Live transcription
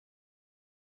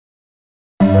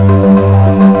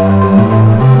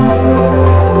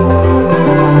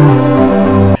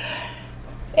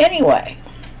Anyway,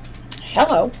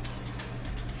 hello,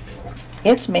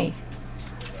 it's me.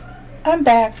 I'm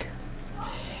back.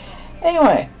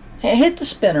 Anyway, I hit the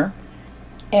spinner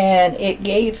and it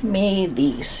gave me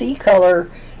the C-color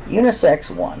unisex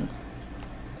one.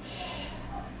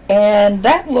 And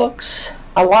that looks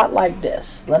a lot like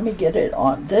this. Let me get it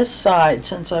on this side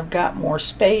since I've got more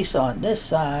space on this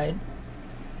side.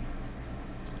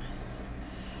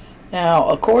 Now,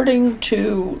 according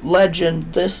to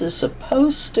legend, this is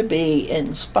supposed to be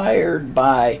inspired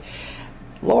by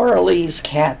Laura Lee's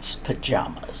cat's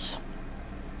pajamas.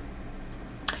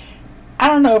 I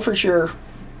don't know for sure.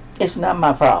 It's not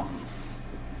my problem.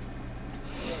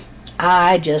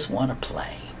 I just want to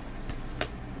play.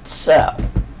 So,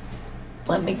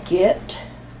 let me get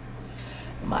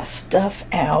my stuff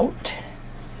out.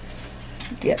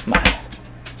 Get my...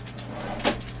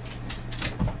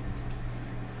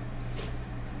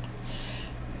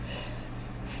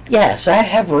 Yes, I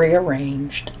have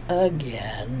rearranged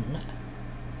again.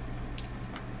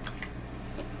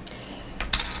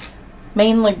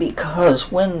 Mainly because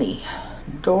when the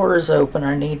door is open,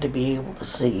 I need to be able to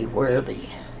see where the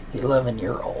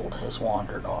 11-year-old has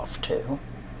wandered off to.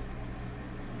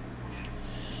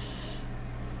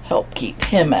 Help keep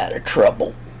him out of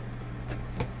trouble.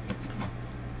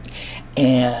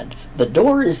 And the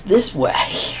door is this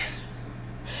way.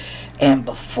 And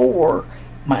before,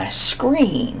 my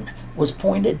screen was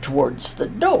pointed towards the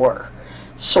door,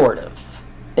 sort of.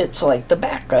 It's like the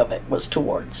back of it was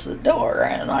towards the door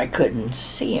and I couldn't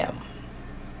see him.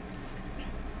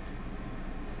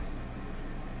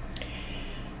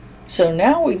 So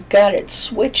now we've got it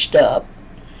switched up.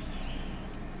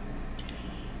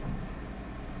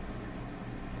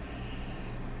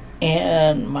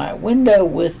 And my window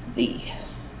with the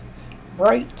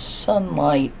bright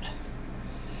sunlight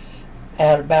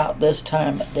at about this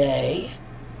time of day,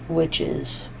 which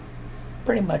is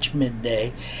pretty much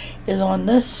midday, is on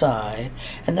this side.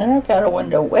 And then I've got a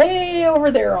window way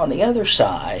over there on the other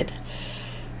side.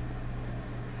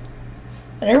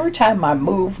 And every time I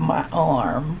move my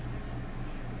arm,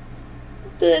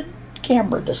 the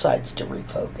camera decides to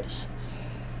refocus.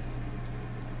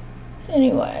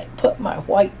 Anyway, put my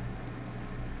white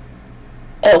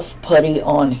elf putty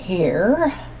on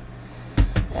here,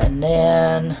 and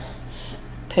then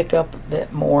pick up a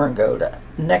bit more and go to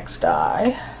next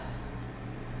eye.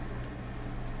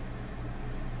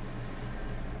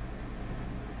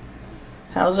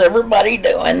 How's everybody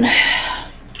doing?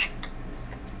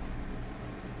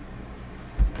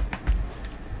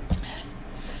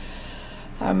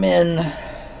 I'm in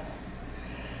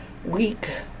week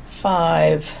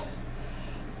 5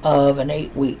 of an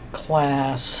 8-week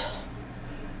class,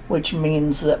 which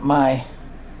means that my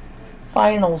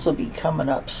finals will be coming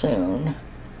up soon.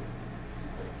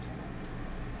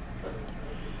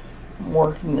 I'm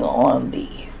working on the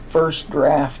first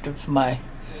draft of my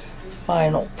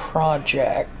final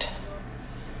project.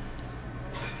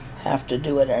 Have to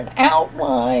do it in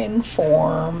outline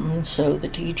form so the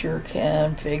teacher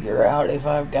can figure out if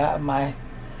I've got my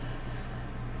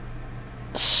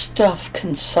stuff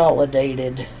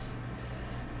consolidated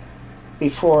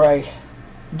before I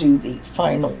do the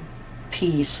final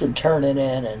piece and turn it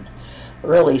in and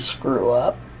really screw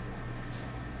up.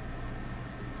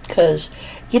 Because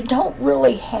you don't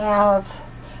really have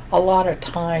a lot of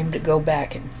time to go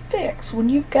back and fix when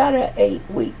you've got an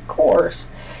 8-week course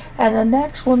and the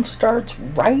next one starts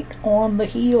right on the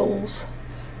heels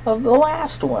of the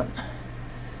last one.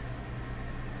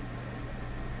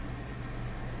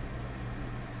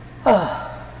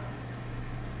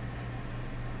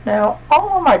 Now,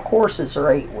 all of my courses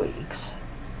are 8 weeks.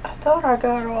 I thought I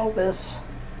got all this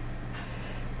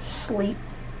sleep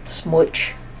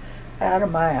smudge out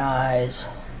of my eyes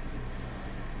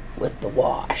with the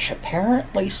wash.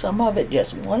 Apparently some of it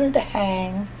just wanted to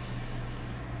hang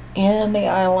in the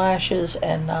eyelashes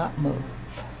and not move.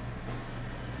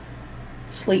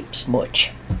 Sleep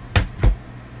smudge.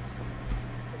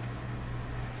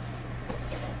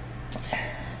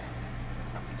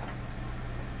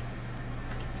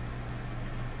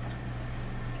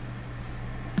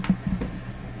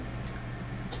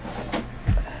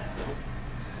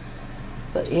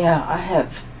 But yeah, I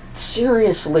have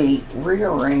seriously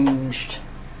rearranged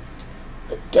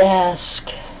the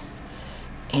desk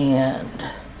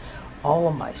and all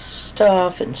of my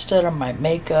stuff. Instead of my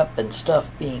makeup and stuff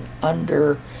being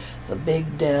under the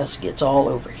big desk, it's all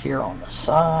over here on the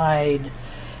side.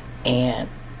 And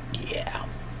yeah,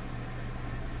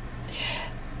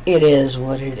 it is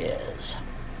what it is.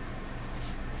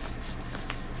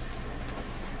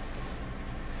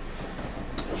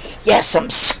 Yes, I'm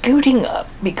scooting up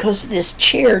because this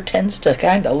chair tends to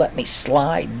kind of let me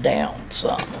slide down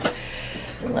some.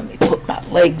 And let me put my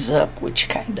legs up, which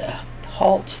kind of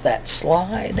halts that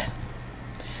slide.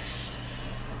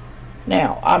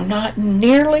 Now, I'm not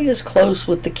nearly as close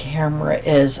with the camera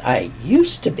as I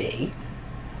used to be.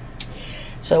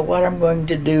 So what I'm going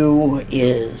to do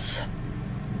is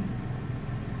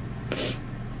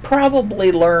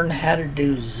probably learn how to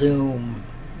do zoom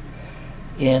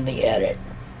in the edit.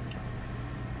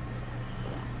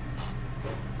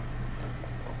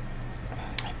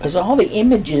 Because all the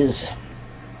images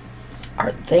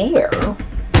are there,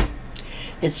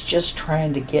 it's just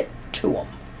trying to get to them.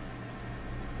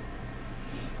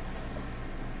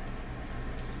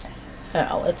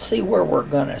 Now, let's see where we're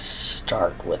going to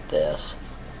start with this.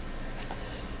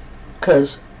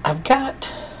 Because I've got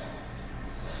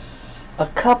a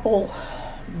couple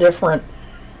different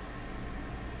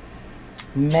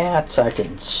mats I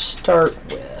can start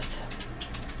with.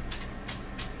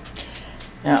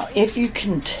 Now, if you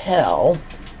can tell,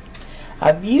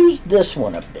 I've used this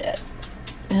one a bit.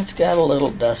 It's got a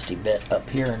little dusty bit up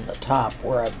here in the top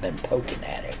where I've been poking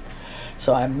at it.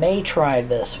 So I may try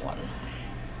this one.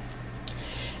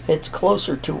 It's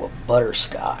closer to a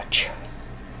butterscotch.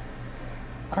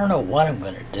 I don't know what I'm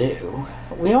going to do.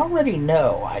 We already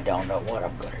know I don't know what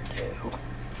I'm going to do.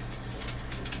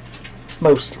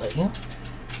 Mostly.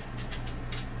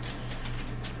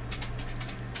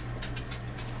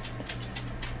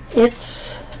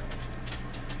 It's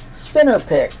spinner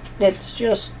pick. It's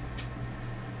just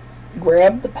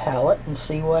grab the palette and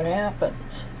see what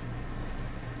happens.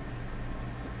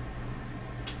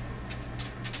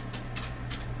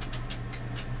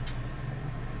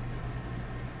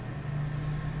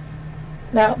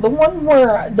 Now the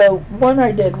one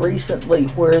I did recently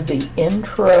where the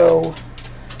intro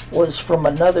was from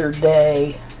another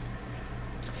day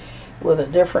with a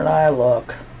different eye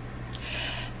look,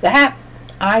 that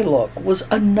eye look was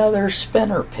another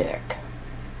spinner pick.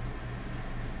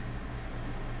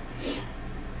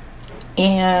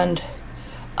 And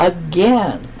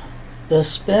again, the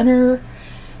spinner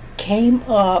came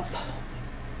up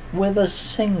with a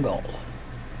single.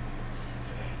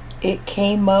 It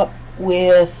came up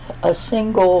with a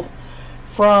single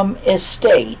from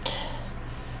Estate,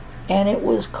 and it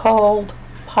was called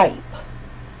Pipe.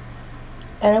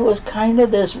 And it was kind of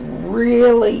this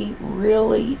really,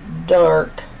 really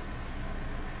dark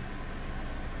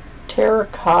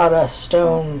terracotta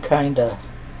stone, kind of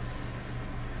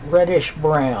reddish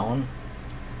brown.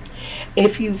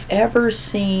 If you've ever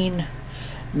seen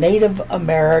Native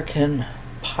American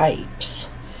pipes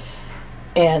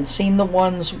and seen the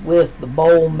ones with the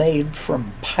bowl made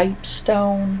from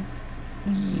pipestone,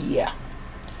 yeah,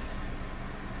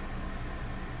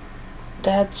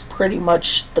 that's pretty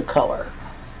much the color.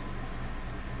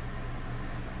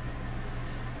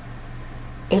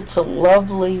 It's a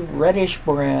lovely reddish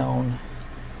brown,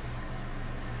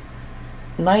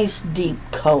 nice deep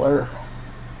color.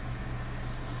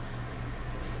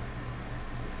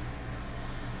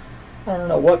 I don't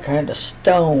know what kind of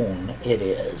stone it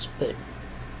is, but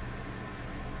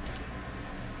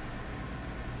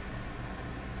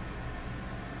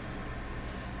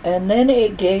and then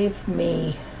it gave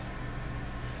me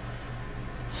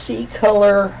Sea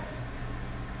Color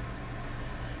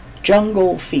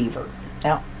Jungle Fever.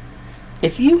 Now,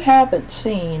 if you haven't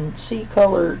seen Sea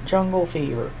Color Jungle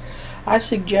Fever, I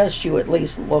suggest you at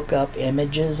least look up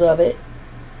images of it.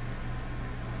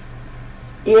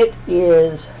 It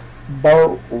is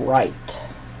bright.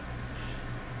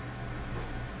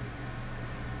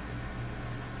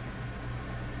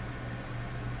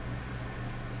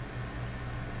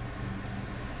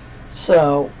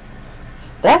 So,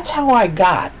 that's how I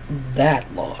got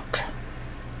that look.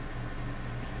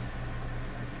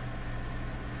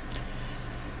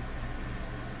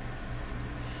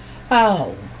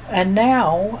 Oh, and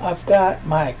now I've got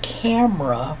my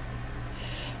camera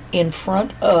in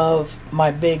front of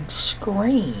my big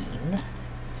screen,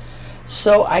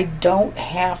 so I don't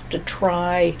have to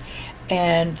try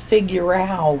and figure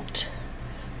out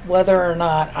whether or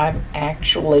not I'm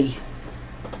actually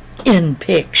in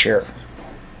picture.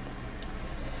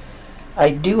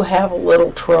 I do have a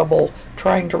little trouble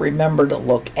trying to remember to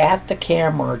look at the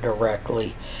camera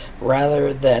directly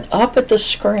rather than up at the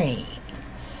screen.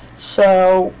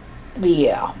 So,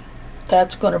 yeah,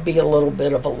 that's going to be a little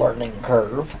bit of a learning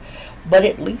curve, but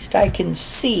at least I can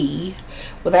see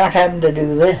without having to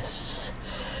do this.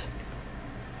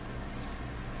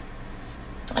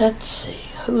 Let's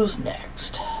see, who's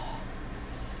next?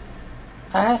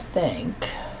 I think,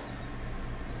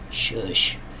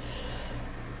 shush.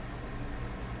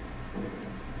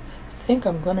 think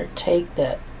I'm going to take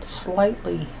that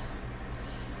slightly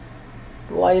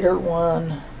lighter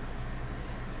one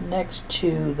next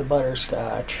to the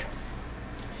butterscotch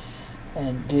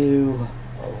and do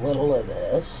a little of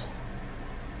this.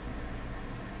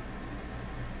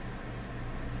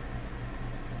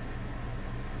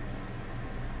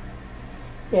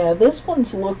 Yeah, this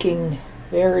one's looking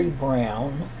very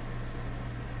brown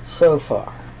so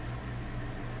far.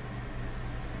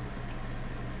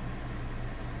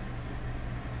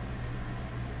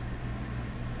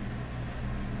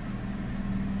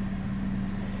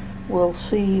 We'll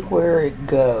see where it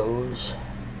goes.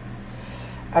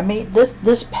 I mean,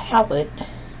 this palette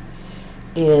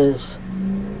is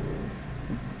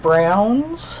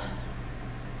browns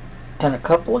and a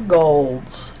couple of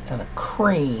golds and a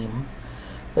cream.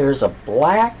 There's a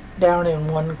black down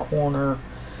in one corner,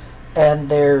 and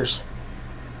there's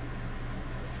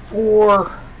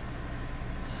 4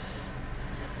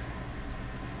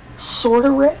 sort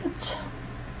of reds.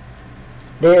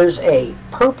 There's a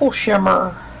purple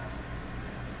shimmer,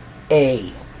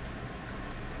 a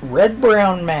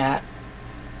red-brown matte,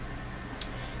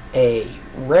 a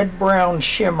red-brown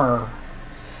shimmer,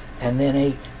 and then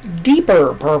a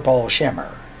deeper purple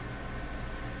shimmer.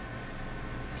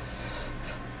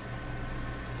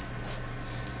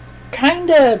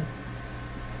 Kinda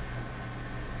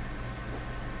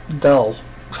dull.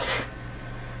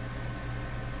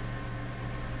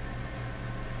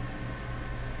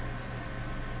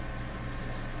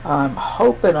 I'm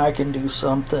hoping I can do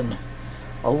something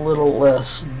a little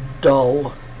less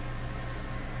dull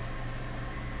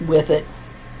with it.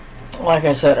 Like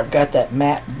I said, I've got that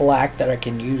matte black that I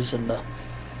can use in the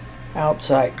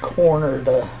outside corner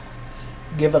to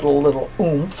give it a little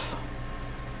oomph.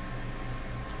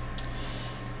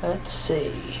 Let's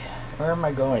see, where am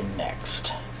I going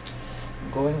next?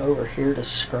 I'm going over here to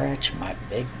scratch my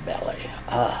big belly.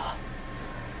 I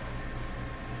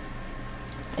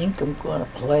think I'm going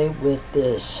to play with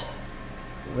this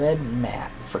red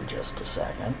matte for just a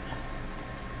second.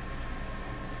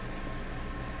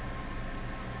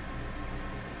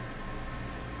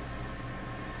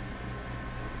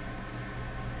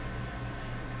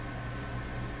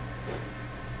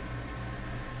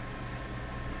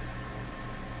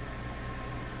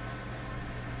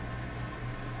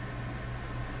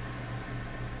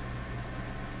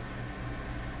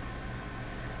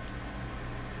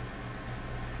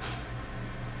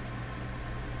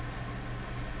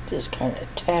 Just kind of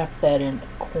tap that in the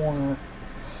corner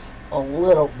a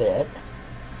little bit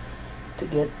to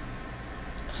get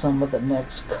some of the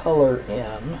next color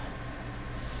in,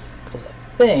 because I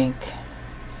think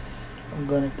I'm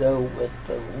going to go with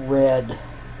the red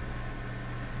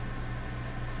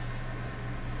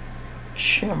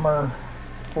shimmer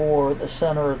for the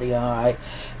center of the eye,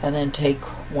 and then take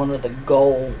one of the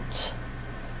golds.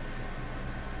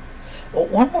 Well,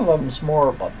 one of them's more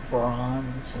of a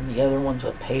bronze, and the other one's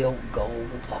a pale gold.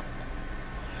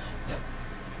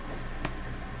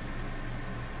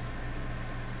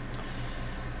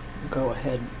 Go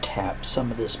ahead and tap some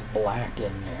of this black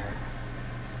in there,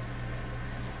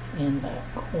 in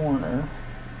that corner,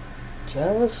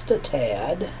 just a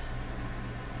tad.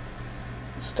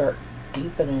 Start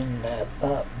deepening that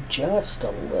up just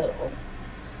a little.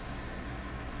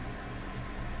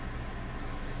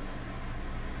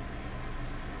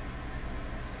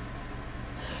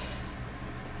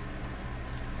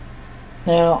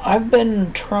 Now, I've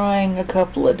been trying a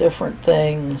couple of different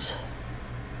things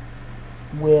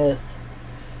with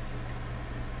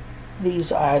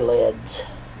these eyelids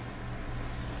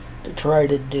to try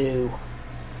to do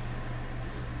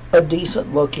a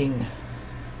decent looking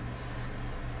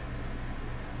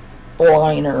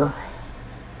liner.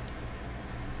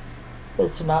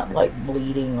 It's not like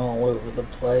bleeding all over the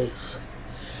place.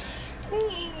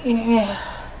 Yeah.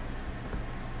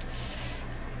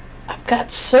 I've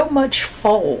got so much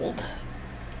fold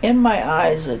in my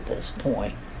eyes at this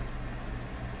point,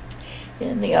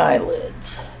 in the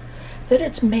eyelids, that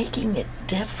it's making it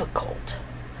difficult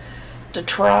to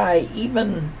try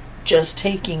even just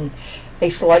taking a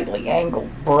slightly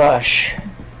angled brush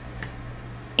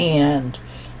and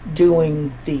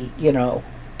doing the, you know,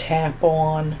 tap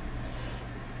on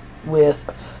with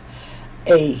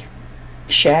a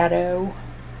shadow.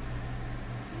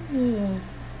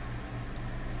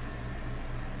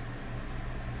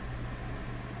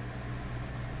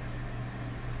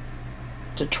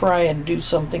 To try and do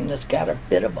something that's got a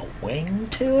bit of a wing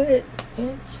to it.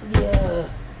 It's,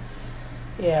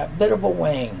 yeah, a bit of a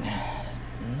wing.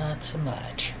 Not so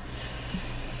much.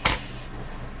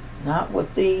 Not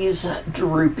with these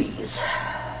droopies.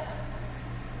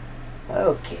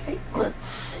 Okay, let's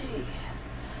see.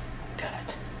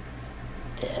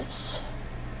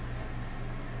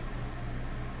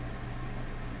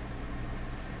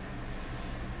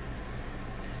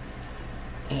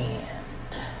 And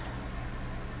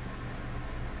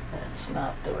that's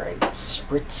not the right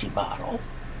spritzy bottle.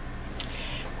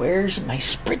 Where's my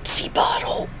spritzy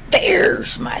bottle?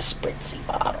 There's my spritzy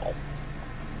bottle.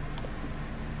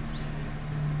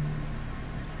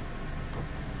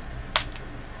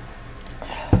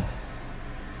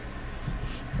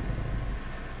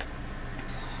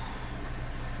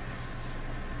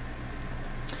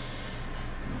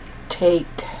 Take,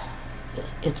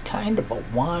 it's kind of a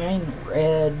wine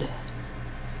red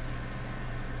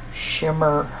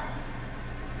shimmer.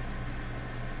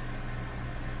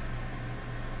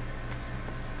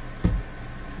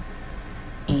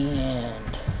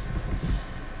 And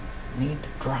need to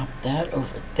drop that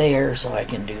over there so I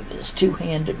can do this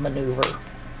two-handed maneuver.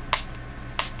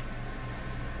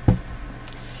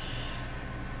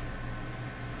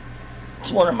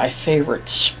 It's one of my favorite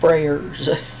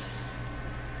sprayers.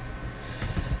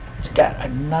 It's got a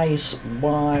nice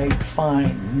wide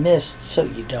fine mist so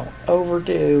you don't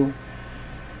overdo.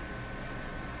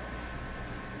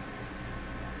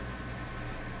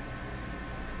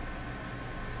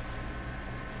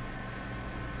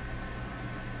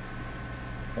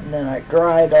 And then I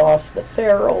dried off the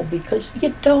ferrule because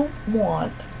you don't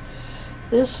want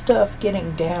this stuff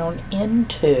getting down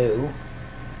into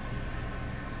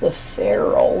the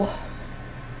ferrule,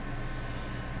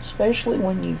 especially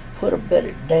when you've put a bit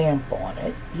of damp on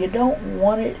it. You don't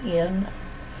want it in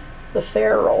the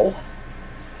ferrule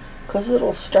because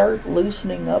it'll start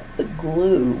loosening up the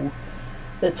glue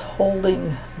that's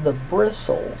holding the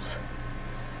bristles.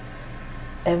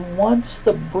 And once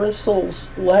the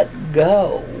bristles let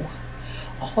go,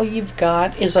 all you've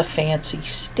got is a fancy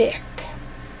stick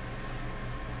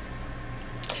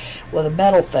with a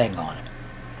metal thing on it.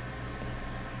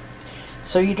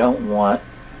 So you don't want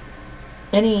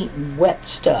any wet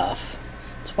stuff.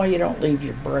 That's why you don't leave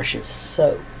your brushes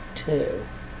soaked too.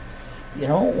 You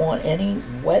don't want any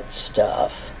wet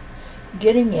stuff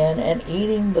getting in and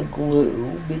eating the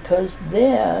glue, because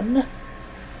then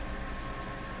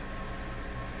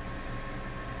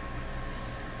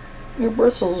your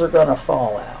bristles are going to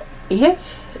fall out.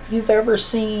 If you've ever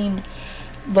seen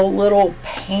the little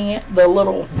the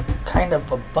little kind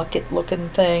of a bucket looking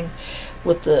thing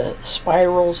with the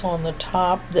spirals on the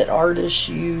top that artists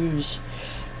use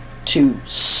to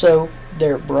soak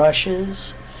their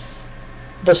brushes,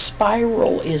 the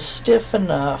spiral is stiff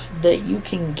enough that you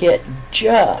can get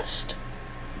just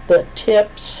the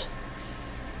tips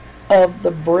of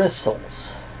the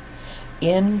bristles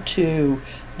into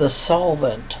the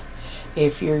solvent.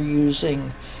 If you're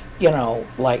using, you know,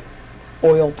 like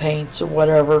oil paints or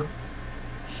whatever,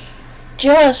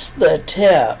 just the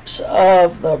tips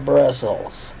of the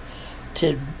bristles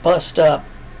to bust up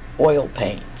oil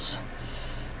paints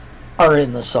are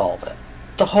in the solvent.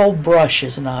 The whole brush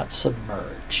is not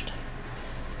submerged.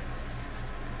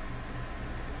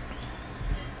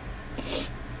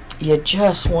 You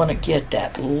just want to get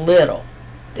that little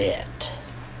bit.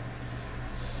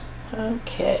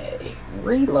 Okay,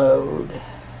 reload.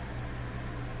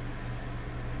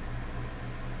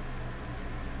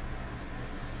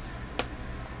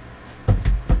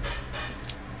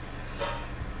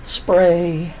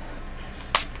 Spray.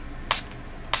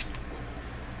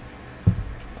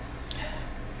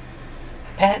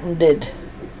 Patented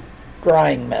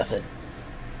drying method.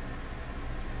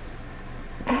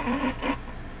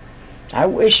 I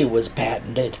wish it was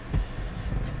patented.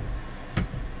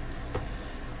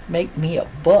 Make me a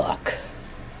buck.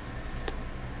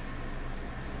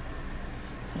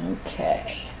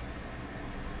 Okay.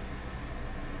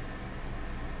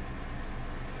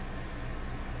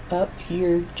 Up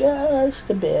here just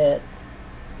a bit.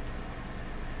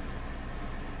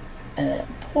 And then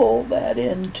pull that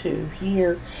into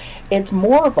here. It's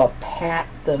more of a pat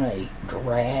than a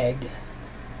drag.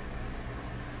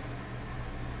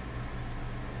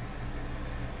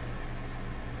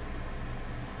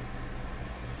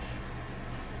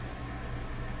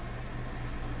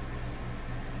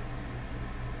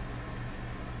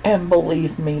 And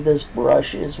believe me, this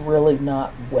brush is really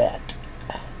not wet.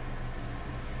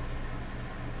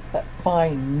 That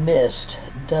fine mist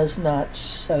does not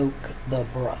soak the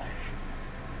brush.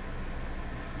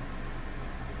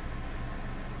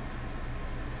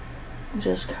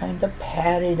 Just kind of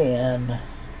pat it in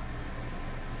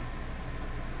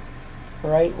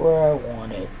right where I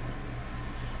want it.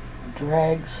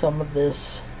 Drag some of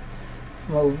this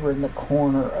from over in the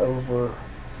corner over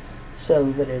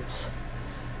so that it's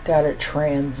got a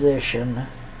transition.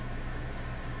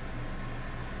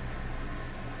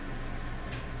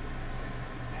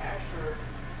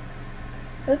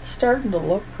 That's starting to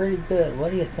look pretty good.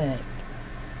 What do you think?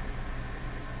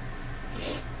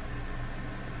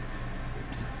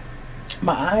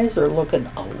 My eyes are looking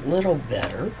a little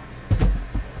better.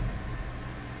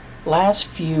 Last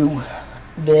few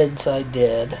vids I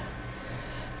did,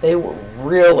 they were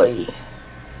really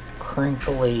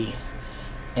crinkly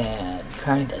and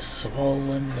kind of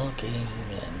swollen looking,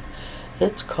 and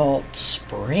it's called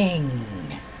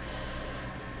spring.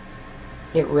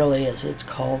 It really is. It's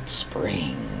called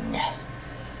spring.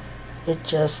 It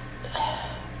just,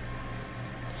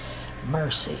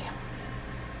 mercy.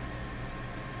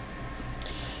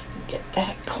 Get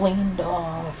that cleaned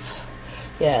off.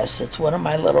 Yes, it's one of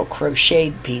my little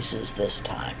crocheted pieces this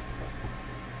time.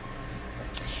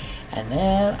 And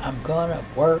then I'm gonna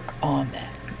work on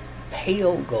that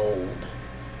pale gold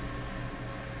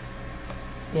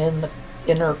in the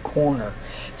inner corner.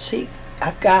 See,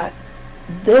 I've got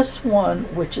this one,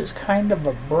 which is kind of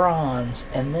a bronze,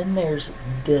 and then there's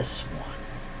this one.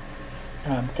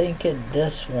 And I'm thinking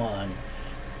this one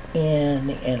in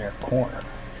the inner corner.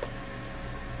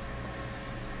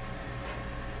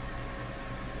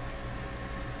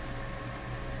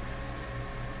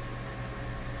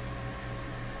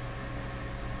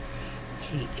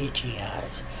 Hate itchy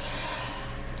eyes.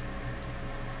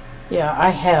 Yeah, I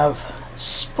have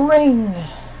spring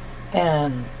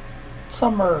and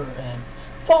summer and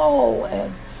fall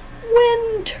and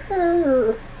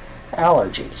winter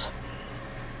allergies.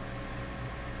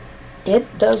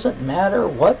 It doesn't matter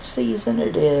what season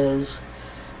it is,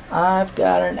 I've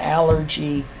got an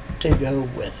allergy to go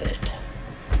with it.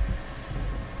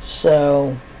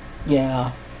 So,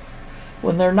 yeah,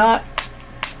 when they're not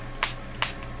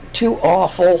too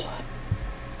awful,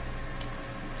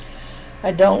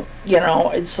 I don't, you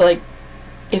know, it's like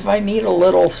if I need a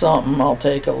little something, I'll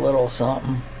take a little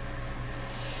something.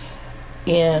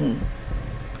 In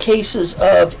cases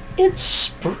of it's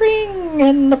spring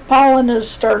and the pollen is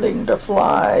starting to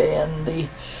fly and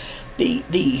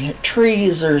the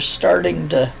trees are starting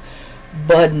to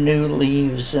bud new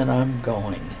leaves, and I'm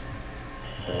going,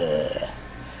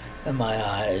 and my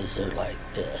eyes are like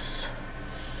this,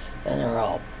 and they're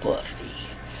all puffy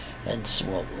and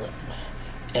swollen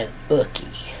and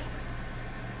ooky.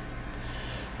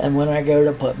 And when I go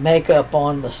to put makeup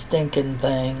on the stinking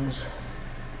things,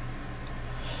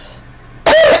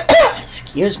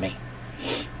 excuse me,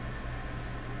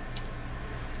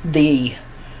 the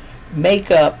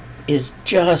makeup is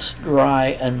just dry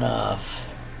enough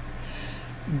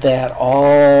that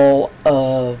all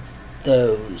of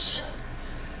those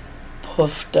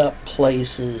puffed up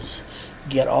places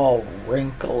get all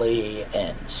wrinkly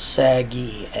and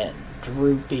saggy and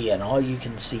droopy, and all you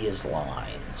can see is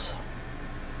lines.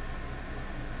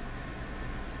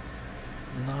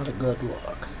 Not a good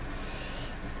look.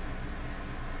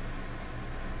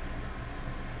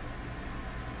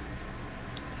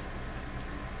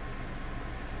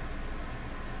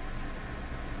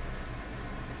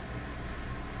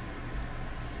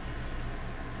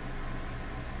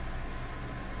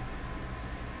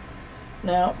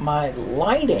 Now, my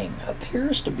lighting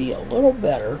appears to be a little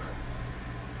better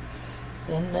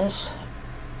in this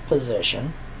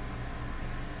position.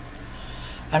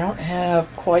 I don't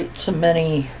have quite so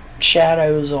many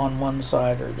shadows on one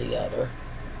side or the other.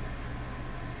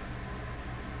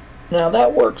 Now,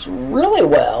 that works really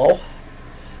well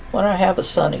when I have a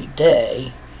sunny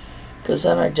day, because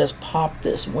then I just pop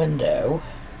this window,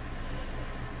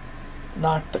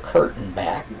 knock the curtain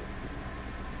back,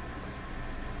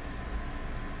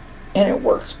 and it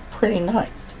works pretty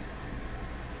nice.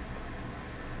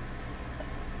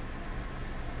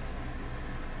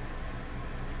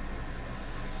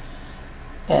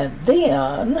 And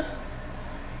then,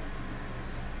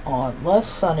 on less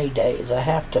sunny days, I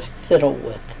have to fiddle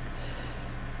with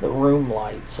the room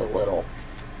lights a little.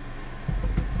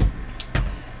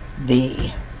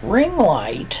 The ring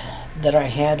light that I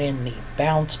had in the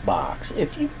bounce box,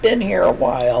 if you've been here a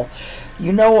while,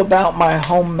 you know about my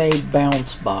homemade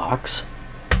bounce box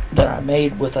that I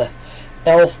made with a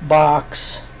elf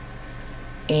box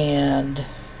and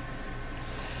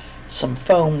some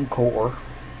foam core.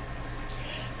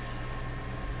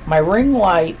 My ring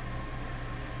light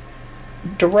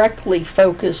directly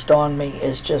focused on me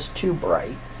is just too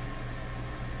bright,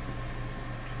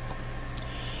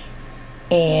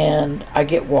 and I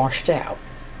get washed out.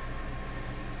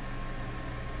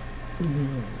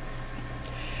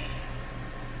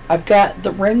 I've got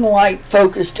the ring light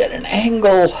focused at an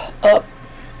angle up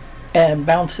and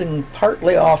bouncing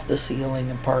partly off the ceiling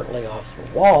and partly off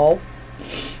the wall.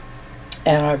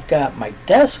 And I've got my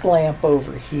desk lamp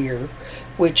over here,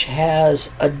 which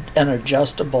has an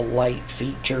adjustable light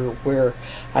feature where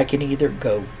I can either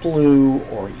go blue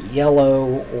or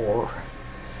yellow or,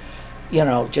 you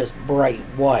know, just bright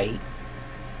white.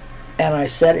 and I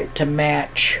set it to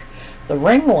match the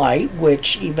ring light,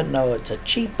 which even though it's a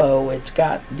cheapo, it's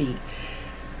got the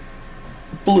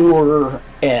bluer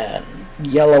and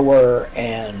yellower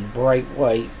and bright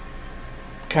white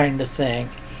kind of thing.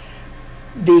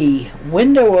 The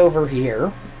window over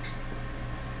here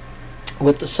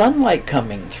with the sunlight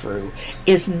coming through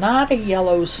is not a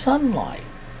yellow sunlight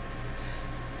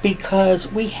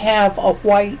because we have a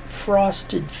white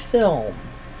frosted film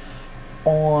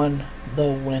on the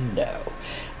window.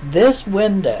 This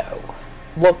window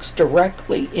looks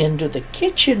directly into the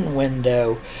kitchen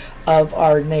window of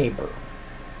our neighbor.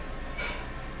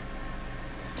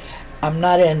 I'm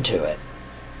not into it.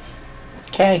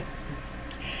 Okay?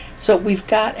 So we've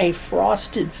got a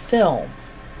frosted film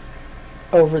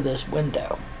over this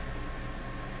window,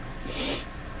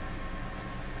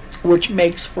 which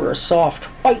makes for a soft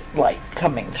white light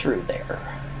coming through there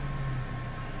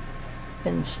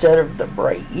instead of the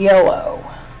bright yellow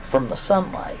from the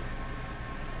sunlight.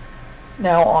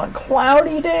 Now on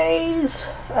cloudy days,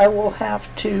 I will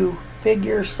have to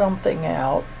figure something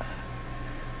out.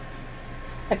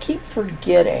 I keep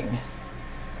forgetting,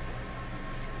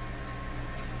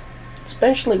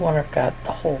 especially when I've got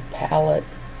the whole palette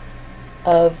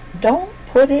of don't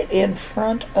put it in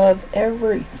front of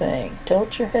everything.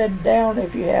 Tilt your head down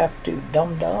if you have to,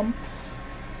 dum-dum,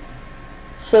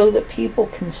 so that people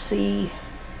can see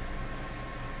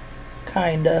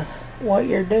kinda what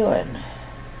you're doing.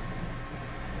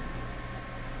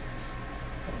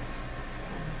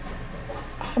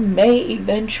 I may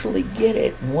eventually get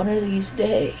it one of these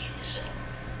days.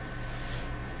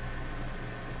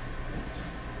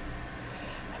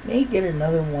 I may get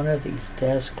another one of these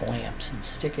desk lamps and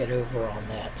stick it over on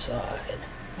that side.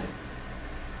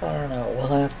 I don't know,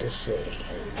 we'll have to see.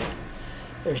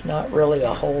 There's not really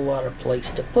a whole lot of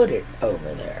place to put it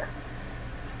over there.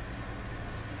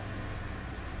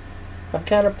 I've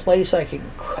got a place I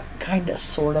can kinda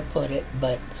sorta put it,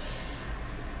 but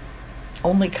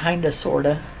only kinda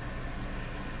sorta,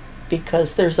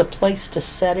 because there's a place to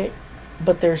set it,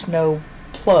 but there's no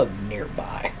plug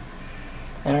nearby.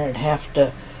 And I'd have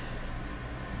to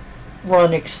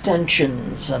run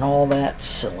extensions and all that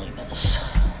silliness.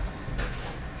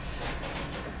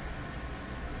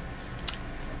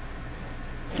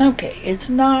 Okay, it's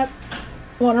not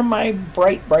one of my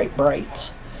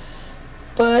brights,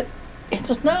 but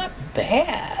it's not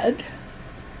bad.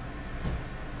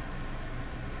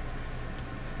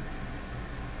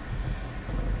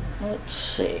 Let's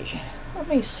see. Let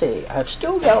me see. I've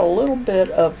still got a little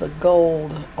bit of the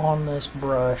gold on this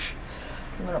brush.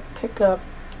 I'm going to pick up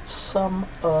some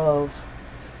of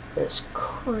this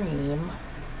cream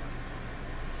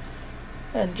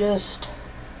and just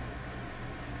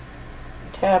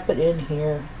tap it in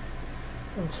here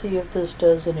and see if this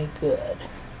does any good.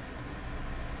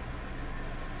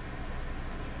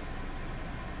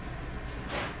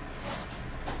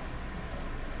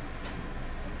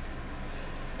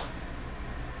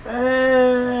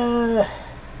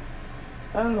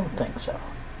 I don't think so.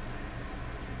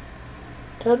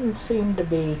 Doesn't seem to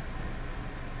be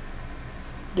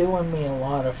doing me a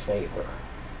lot of favor.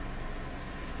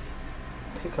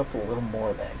 Pick up a little more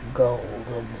of that gold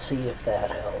and see if that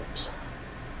helps.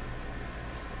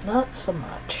 Not so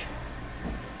much.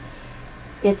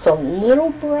 It's a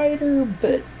little brighter,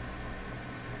 but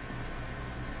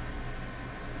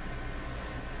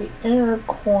the inner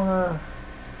corner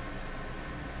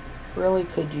really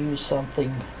could use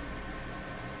something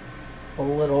a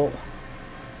little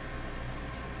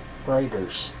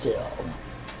brighter still.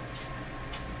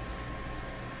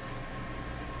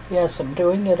 Yes, I'm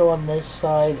doing it on this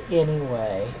side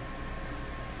anyway,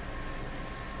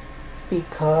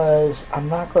 because I'm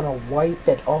not going to wipe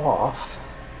it off.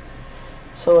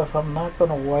 So if I'm not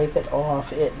going to wipe it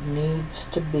off, it needs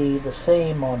to be the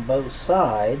same on both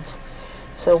sides.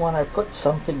 So when I put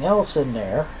something else in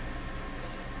there,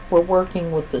 we're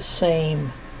working with the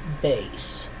same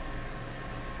base.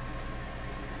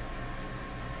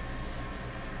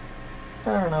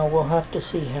 I don't know, we'll have to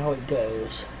see how it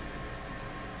goes.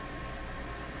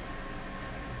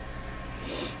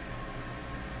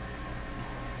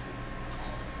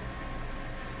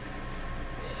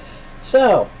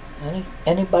 So,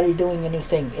 anybody doing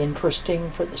anything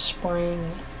interesting for the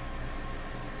spring?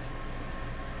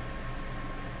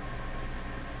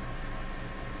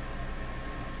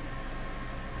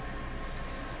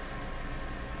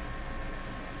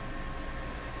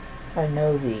 I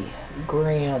know the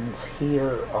grands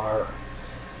here are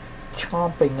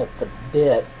chomping at the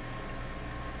bit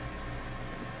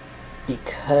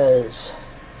because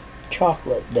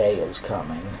chocolate day is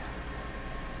coming.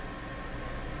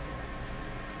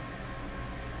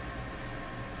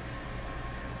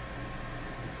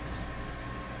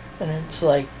 And it's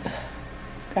like,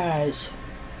 guys,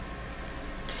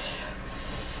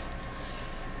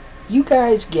 you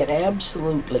guys get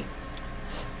absolutely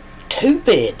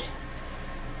stupid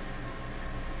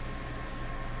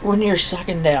when you're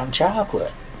sucking down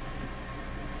chocolate.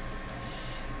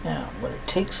 Now I'm going to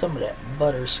take some of that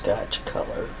butterscotch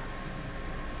color.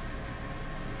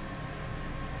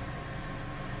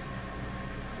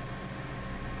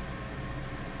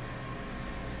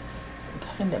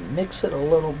 Kind of mix it a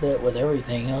little bit with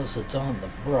everything else that's on the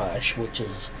brush, which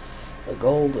is the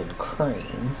golden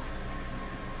cream.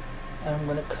 And I'm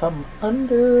going to come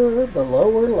under the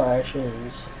lower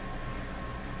lashes.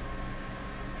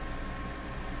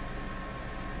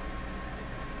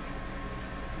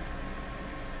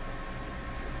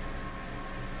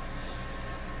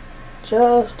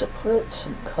 Just to put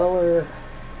some color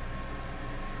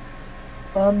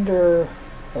under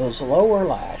those lower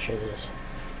lashes.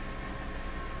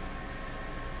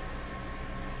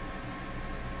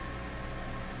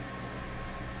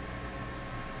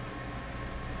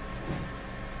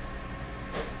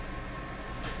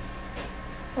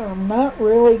 I'm not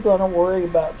really going to worry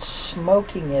about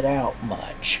smoking it out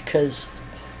much, because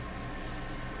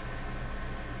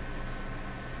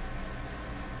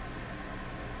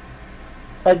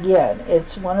again,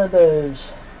 it's one of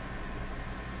those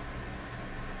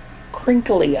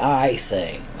crinkly eye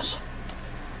things.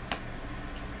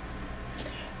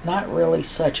 Not really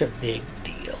such a big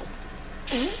deal.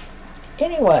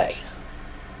 Anyway,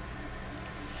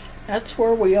 that's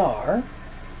where we are.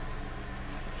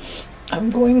 I'm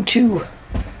going to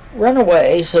run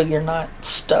away so you're not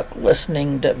stuck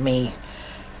listening to me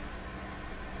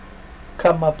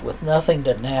come up with nothing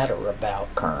to natter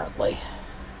about currently.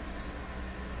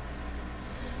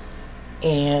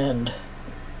 And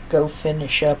go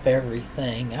finish up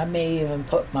everything. I may even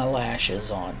put my lashes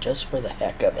on just for the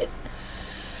heck of it.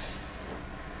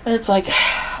 And it's like,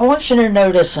 I want you to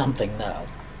notice something though.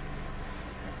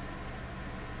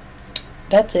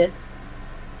 That's it.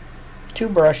 2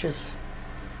 brushes.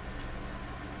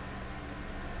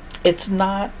 It's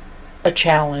not a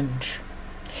challenge.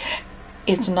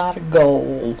 It's not a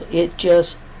goal. It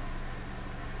just,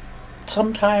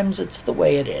 sometimes it's the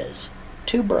way it is.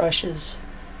 2 brushes.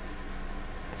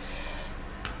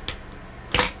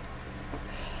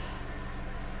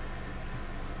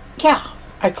 Yeah,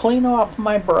 I clean off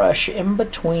my brush in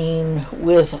between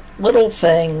with little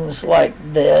things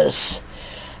like this.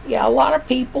 Yeah, a lot of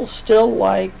people still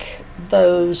like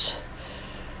those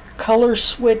color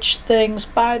switch things.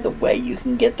 By the way, you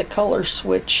can get the color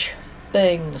switch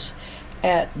things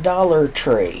at Dollar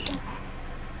Tree.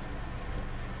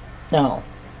 No,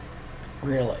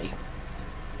 really.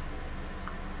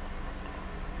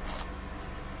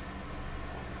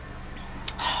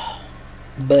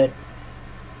 But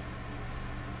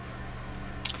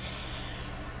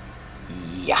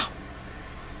yeah.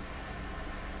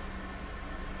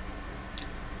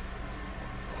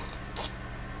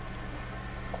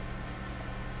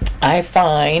 I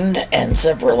find, and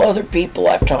several other people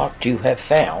I've talked to have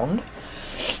found,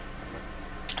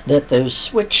 that those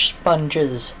switch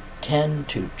sponges tend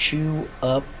to chew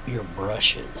up your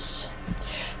brushes,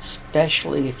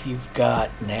 especially if you've got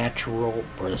natural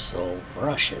bristle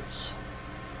brushes.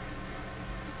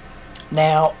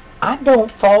 Now, I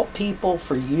don't fault people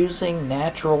for using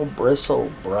natural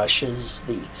bristle brushes.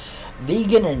 The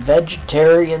vegan and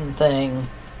vegetarian thing,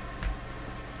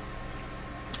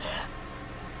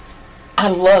 I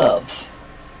love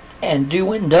and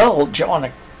do indulge on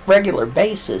a regular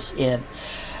basis in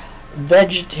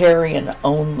vegetarian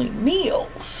only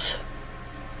meals,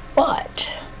 but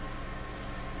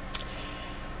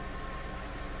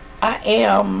I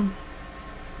am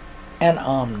an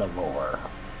omnivore.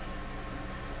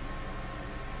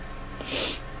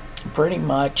 Pretty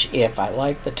much, if I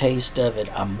like the taste of it,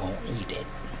 I won't eat it.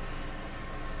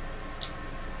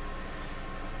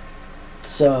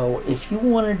 So if you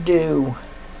want to do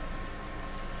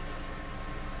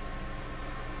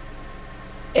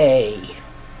a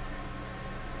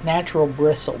natural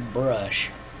bristle brush,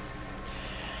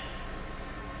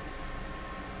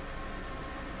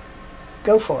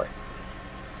 go for it.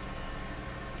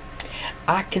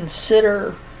 I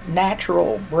consider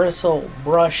natural bristle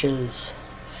brushes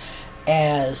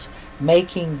as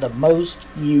making the most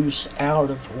use out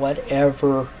of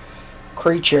whatever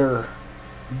creature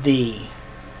the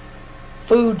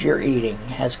food you're eating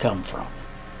has come from.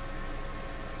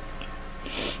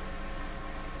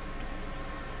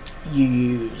 You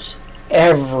use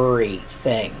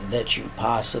everything that you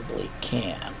possibly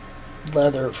can.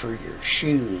 Leather for your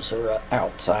shoes or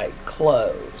outside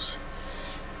clothes.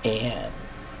 And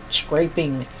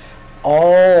scraping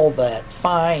all that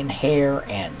fine hair,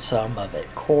 and some of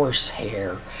it coarse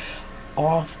hair,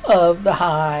 off of the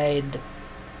hide.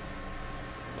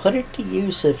 Put it to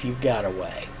use if you've got a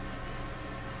way.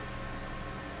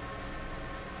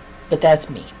 But that's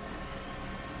me.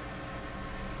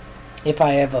 If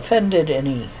I have offended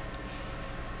any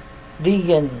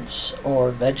vegans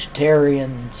or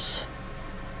vegetarians,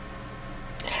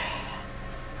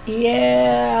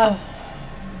 yeah.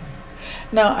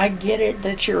 Now, I get it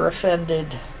that you're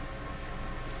offended,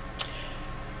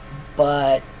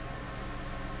 but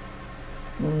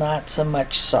not so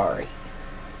much sorry.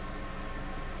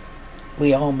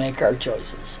 We all make our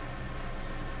choices.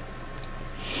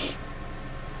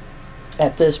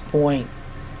 At this point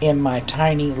in my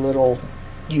tiny little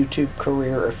YouTube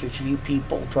career, if a few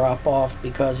people drop off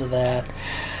because of that,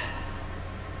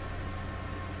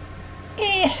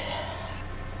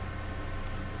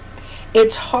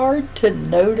 it's hard to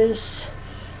notice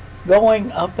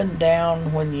going up and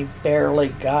down when you barely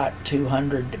got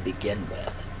 200 to begin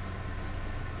with.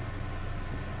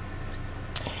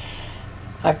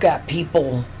 I've got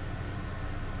people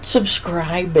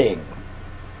subscribing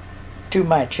to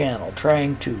my channel,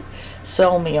 trying to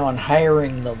sell me on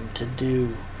hiring them to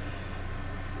do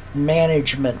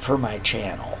management for my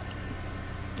channel.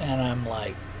 And I'm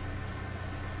like,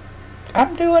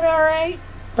 I'm doing all right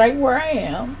where I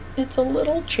am. It's a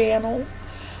little channel.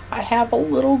 I have a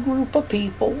little group of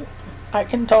people. I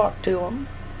can talk to them.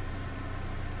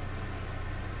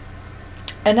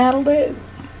 And that'll do.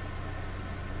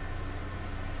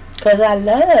 Because I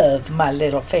love my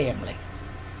little family.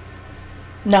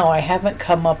 No, I haven't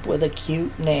come up with a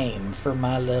cute name for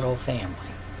my little family.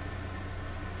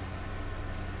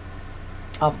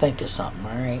 I'll think of something,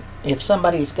 alright? If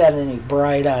somebody's got any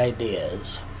bright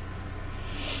ideas,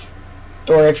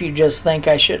 or if you just think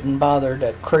I shouldn't bother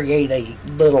to create a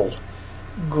little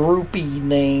groupie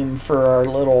name for our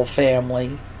little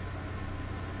family,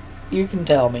 you can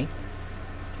tell me.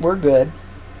 We're good.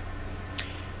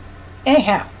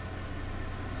 Anyhow,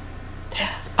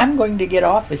 I'm going to get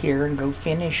off of here and go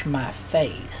finish my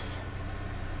face.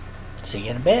 See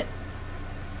you in a bit.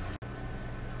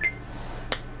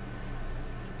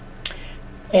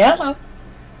 Hello,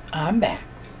 I'm back.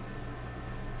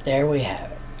 There we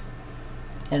have it.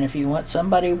 And if you want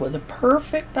somebody with a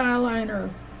perfect eyeliner,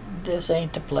 this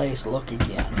ain't the place. Look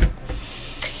again.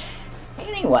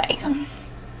 Anyway,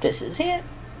 this is it.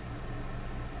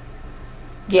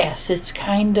 Yes, it's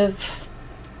kind of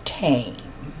tame,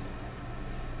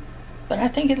 but I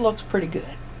think it looks pretty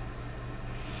good.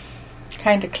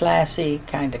 Kind of classy,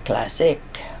 kind of classic.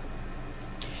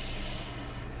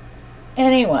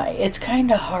 Anyway, it's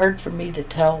kind of hard for me to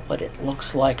tell what it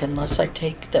looks like unless I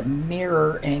take the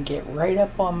mirror and get right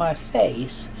up on my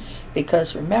face,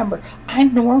 because remember, I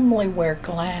normally wear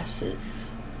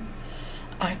glasses.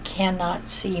 I cannot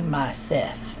see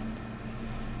myself.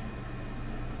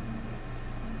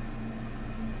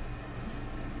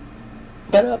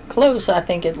 But up close, I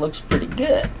think it looks pretty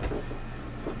good.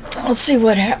 I'll see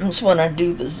what happens when I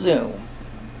do the zoom.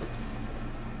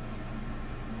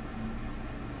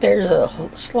 There's a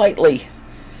slightly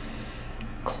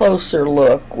closer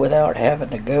look without having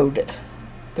to go to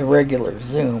the regular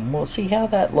zoom. We'll see how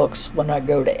that looks when I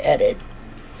go to edit.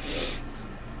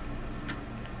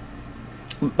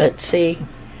 But see,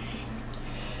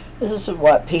 this is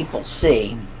what people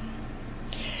see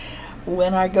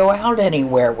when I go out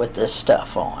anywhere with this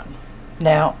stuff on.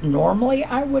 Now, normally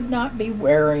I would not be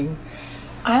wearing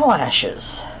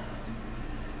eyelashes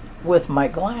with my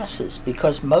glasses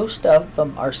because most of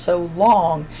them are so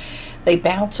long they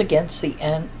bounce against the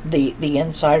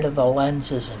inside of the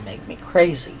lenses and make me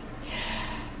crazy.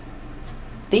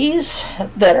 These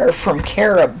that are from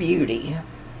Cara Beauty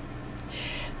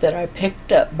that I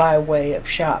picked up by way of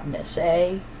Shop Miss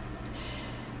A,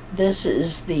 this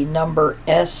is the number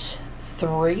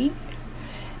S3,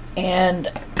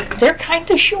 and they're kind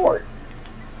of short,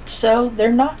 so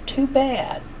they're not too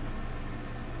bad.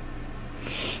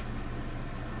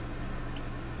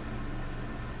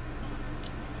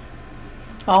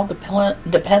 All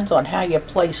depends on how you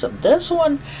place them. This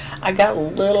one, I got a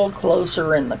little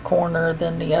closer in the corner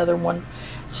than the other one.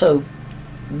 So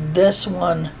this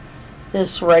one,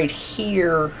 this right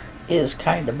here is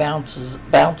kind of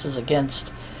bounces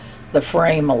against the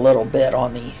frame a little bit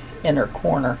on the inner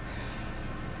corner.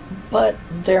 But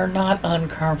they're not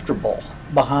uncomfortable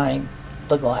behind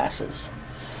the glasses.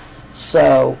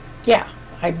 So yeah,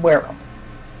 I'd wear them.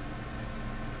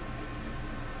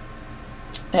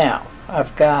 Now,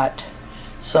 I've got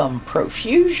some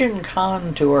Profusion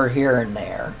contour here and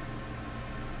there.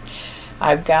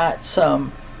 I've got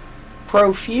some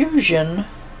Profusion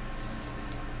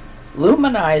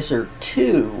Luminizer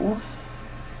 2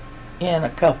 in a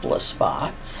couple of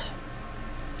spots.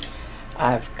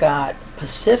 I've got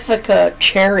Pacifica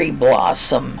Cherry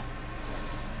Blossom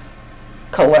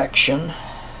collection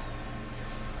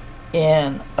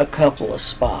in a couple of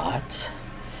spots.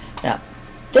 Now,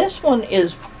 this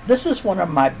is one of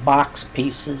my box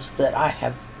pieces that I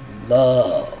have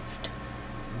loved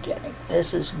getting.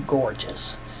 This is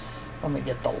gorgeous. Let me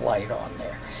get the light on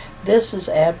there. This is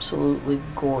absolutely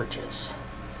gorgeous.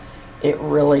 It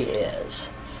really is.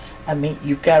 I mean,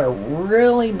 you've got a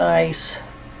really nice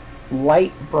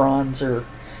light bronzer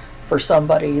for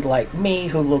somebody like me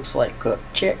who looks like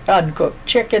uncooked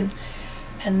chicken,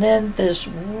 and then this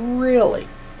really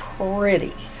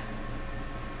pretty,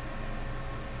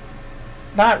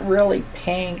 not really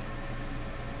pink,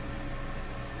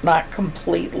 not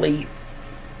completely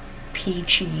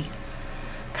peachy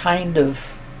kind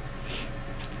of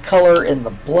color in the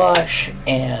blush,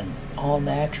 and all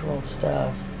natural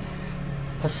stuff.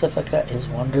 Pacifica is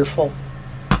wonderful.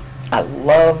 I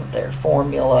love their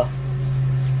formula.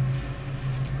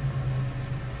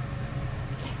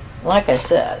 Like I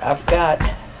said, I've got,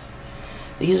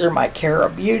 these are my Cara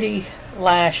Beauty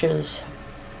lashes,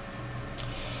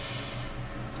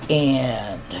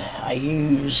 and I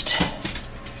used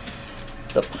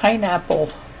the pineapple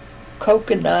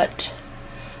coconut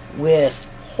with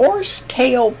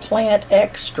horsetail plant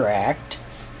extract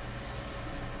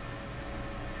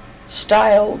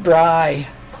Style Dry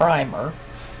Primer.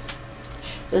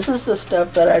 This is the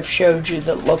stuff that I've showed you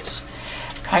that looks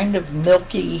kind of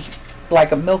milky,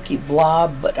 like a milky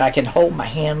blob, but I can hold my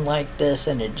hand like this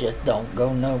and it just don't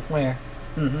go nowhere.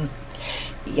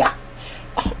 Yeah.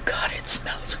 Oh God, it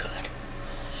smells good.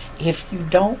 If you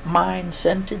don't mind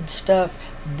scented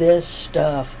stuff, this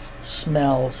stuff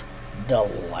smells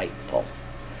delightful.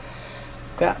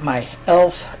 Got my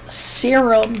e.l.f.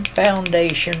 Serum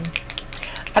Foundation.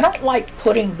 I don't like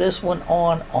putting this one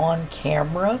on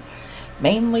camera,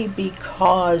 mainly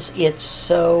because it's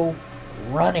so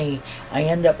runny. I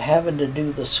end up having to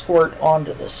do the squirt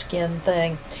onto the skin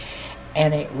thing,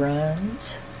 and it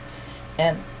runs,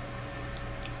 and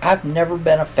I've never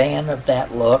been a fan of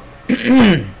that look.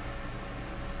 And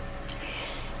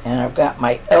I've got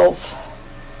my e.l.f.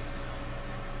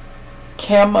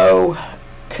 Camo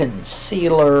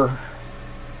Concealer.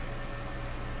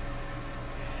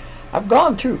 I've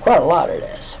gone through quite a lot of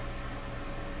this,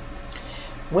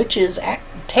 which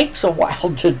takes a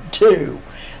while to do.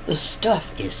 The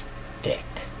stuff is thick.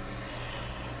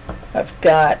 I've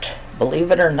got,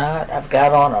 believe it or not, I've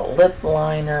got on a lip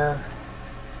liner.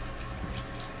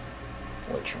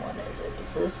 Which one is it?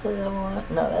 Is this the one?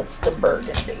 No, that's the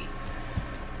burgundy.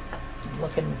 I'm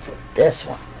looking for this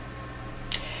one.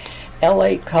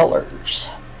 LA Colors.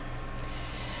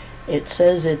 It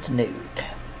says it's nude.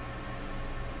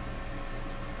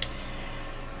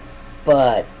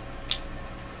 But,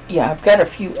 yeah, I've got a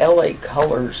few LA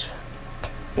Colors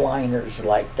liners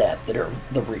like that that are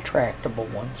the retractable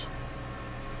ones.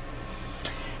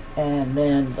 And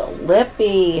then the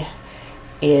lippy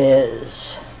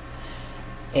is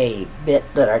a bit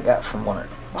that I got from one of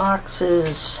the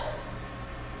boxes.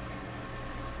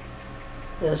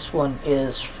 This one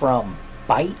is from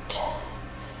Bite,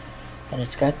 and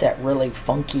it's got that really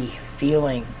funky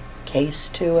feeling case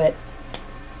to it.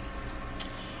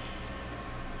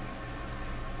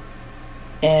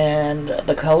 And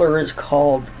the color is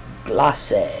called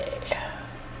Glacé.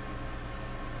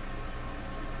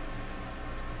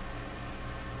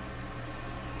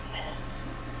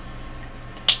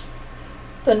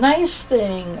 The nice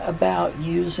thing about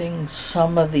using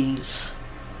some of these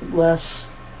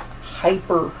less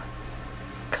hyper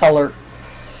color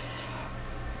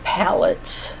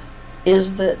palettes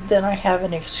is that then I have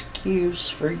an excuse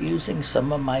for using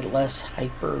some of my less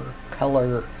hyper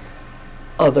color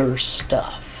other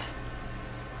stuff.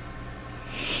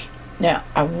 Now,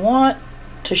 I want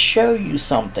to show you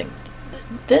something.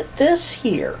 This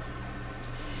here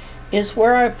is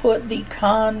where I put the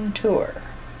contour.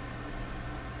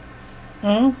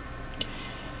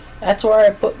 That's where I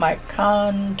put my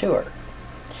contour.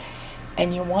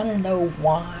 And you want to know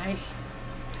why?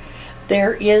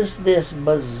 There is this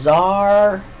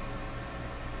bizarre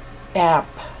app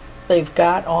they've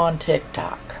got on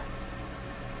TikTok.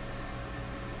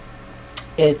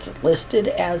 It's listed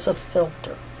as a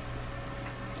filter.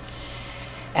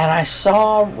 And I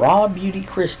saw Raw Beauty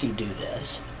Christie do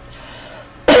this.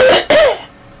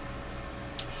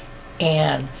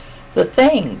 And the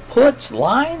thing puts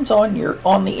lines on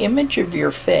the image of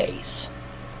your face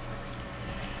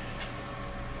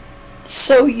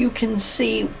so you can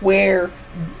see where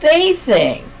they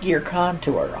think your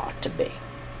contour ought to be.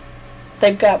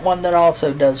 they've got one that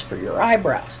also does for your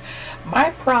eyebrows.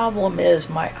 My problem is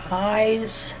my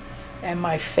eyes and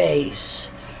my face.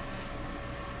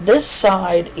 This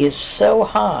side is so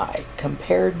high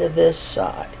compared to this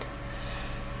side.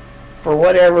 For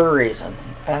whatever reason.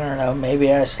 I don't know,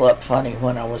 maybe I slept funny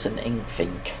when I was an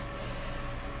infant.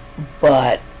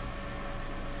 But,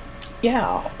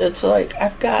 yeah, it's like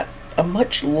I've got a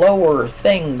much lower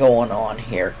thing going on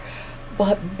here.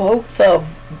 But both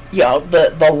of, you know,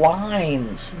 the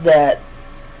lines that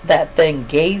thing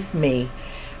gave me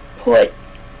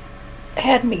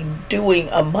had me doing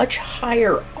a much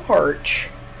higher arch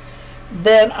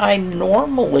than I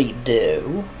normally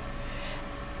do.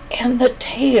 And the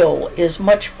tail is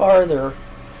much farther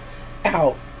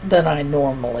out than I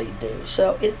normally do.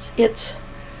 So it's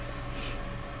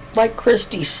like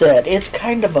Christy said, it's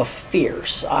kind of a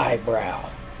fierce eyebrow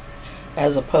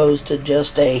as opposed to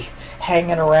just a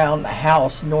hanging around the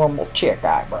house normal chick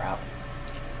eyebrow.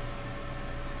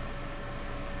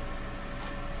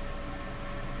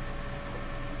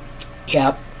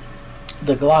 Yep,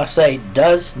 the glacé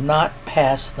does not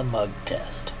pass the mug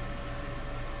test.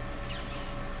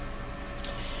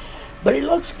 But it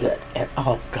looks good, and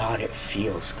oh God, it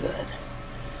feels good.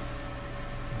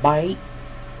 Bite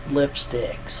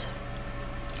lipsticks.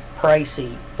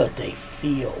 Pricey, but they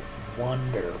feel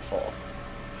wonderful.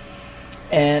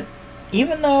 And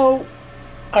even though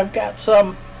I've got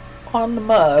some on the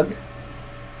mug,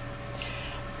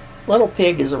 Little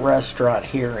Pig is a restaurant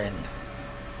here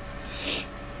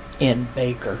in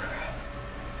Baker.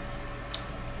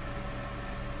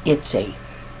 It's a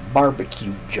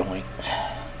barbecue joint.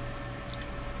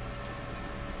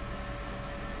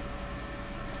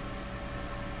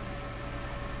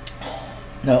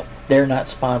 No, they're not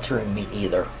sponsoring me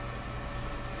either.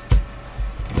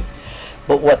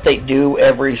 But what they do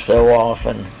every so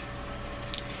often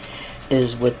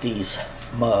is with these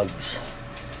mugs,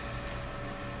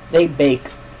 they bake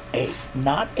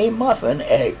not a muffin,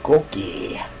 a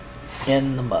cookie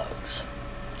in the mugs.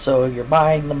 So you're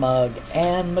buying the mug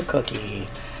and the cookie,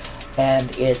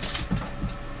 and it's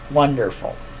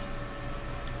wonderful.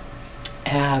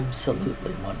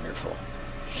 Absolutely wonderful.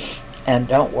 And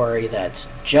don't worry, that's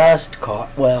just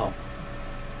coffee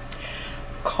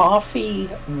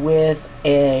with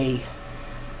a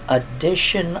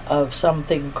addition of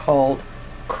something called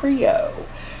Creo.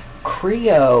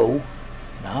 Creo,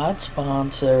 not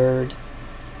sponsored.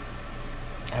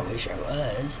 I wish I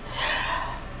was.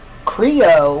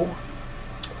 Creo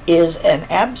is an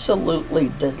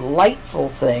absolutely delightful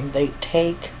thing. They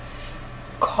take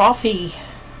coffee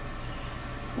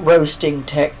roasting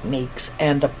techniques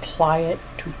and apply it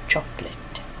to chocolate.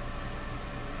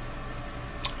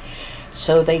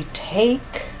 So they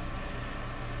take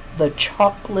the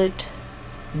chocolate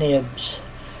nibs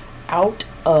out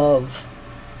of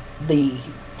the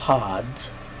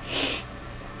pods,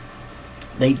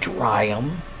 they dry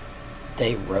them,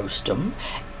 they roast them,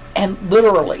 and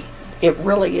literally it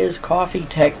really is coffee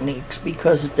techniques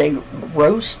because they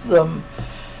roast them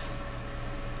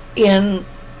in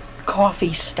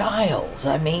coffee styles.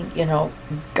 I mean, you know,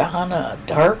 Ghana,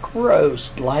 dark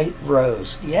roast, light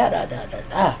roast,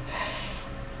 da.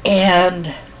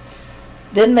 And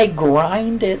then they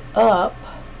grind it up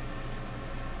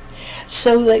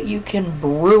so that you can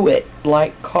brew it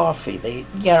like coffee. They,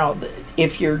 you know,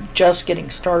 if you're just getting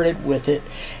started with it,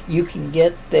 you can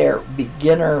get their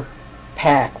beginner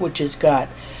pack, which has got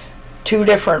 2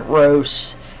 different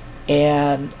roasts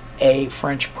and a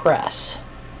French press.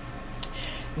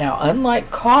 Now,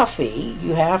 unlike coffee,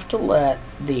 you have to let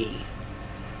the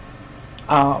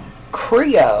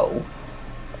Creo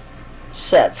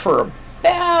set for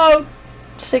about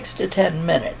 6 to 10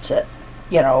 minutes.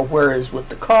 Whereas with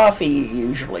the coffee, you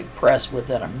usually press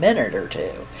within a minute or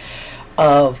 2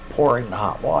 of pouring the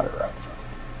hot water over.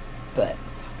 But,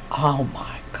 oh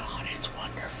my God, it's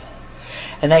wonderful.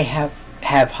 And they have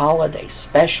holiday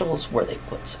specials where they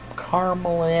put some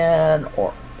caramel in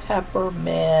or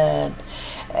peppermint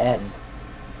and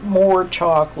more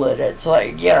chocolate. It's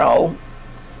like,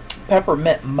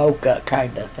 peppermint mocha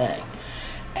kind of thing.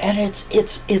 And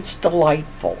it's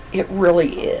delightful. It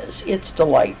really is. It's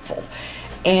delightful.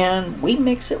 And we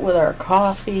mix it with our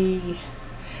coffee.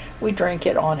 We drink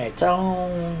it on its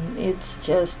own.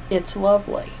 It's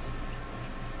lovely.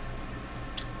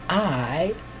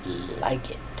 I like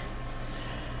it.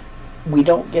 We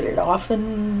don't get it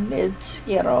often. It's,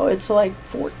 it's like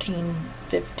 14,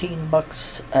 15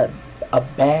 bucks a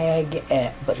bag.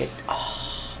 But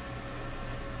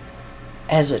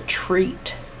as a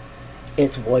treat,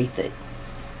 it's worth it.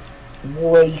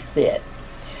 Worth it.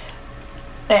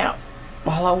 Now,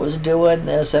 while I was doing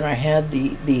this and I had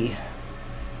the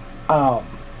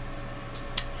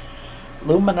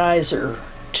Luminizer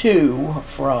 2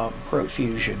 from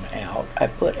Profusion out. I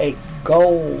put a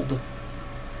gold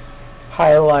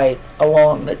highlight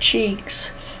along the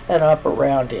cheeks and up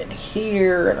around in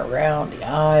here and around the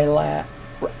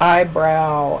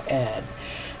eyebrow, and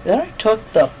then I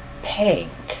took the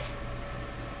pink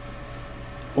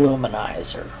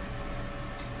luminizer.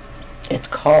 It's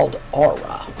called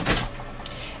Aura,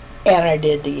 and I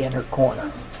did the inner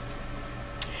corner.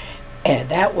 And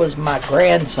that was my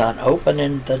grandson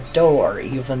opening the door,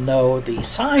 even though the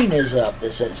sign is up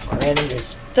that says Granny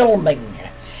is filming.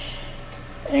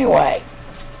 Anyway,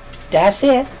 that's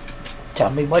it. Tell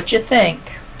me what you think.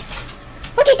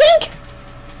 What do you think?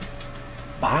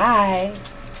 Bye.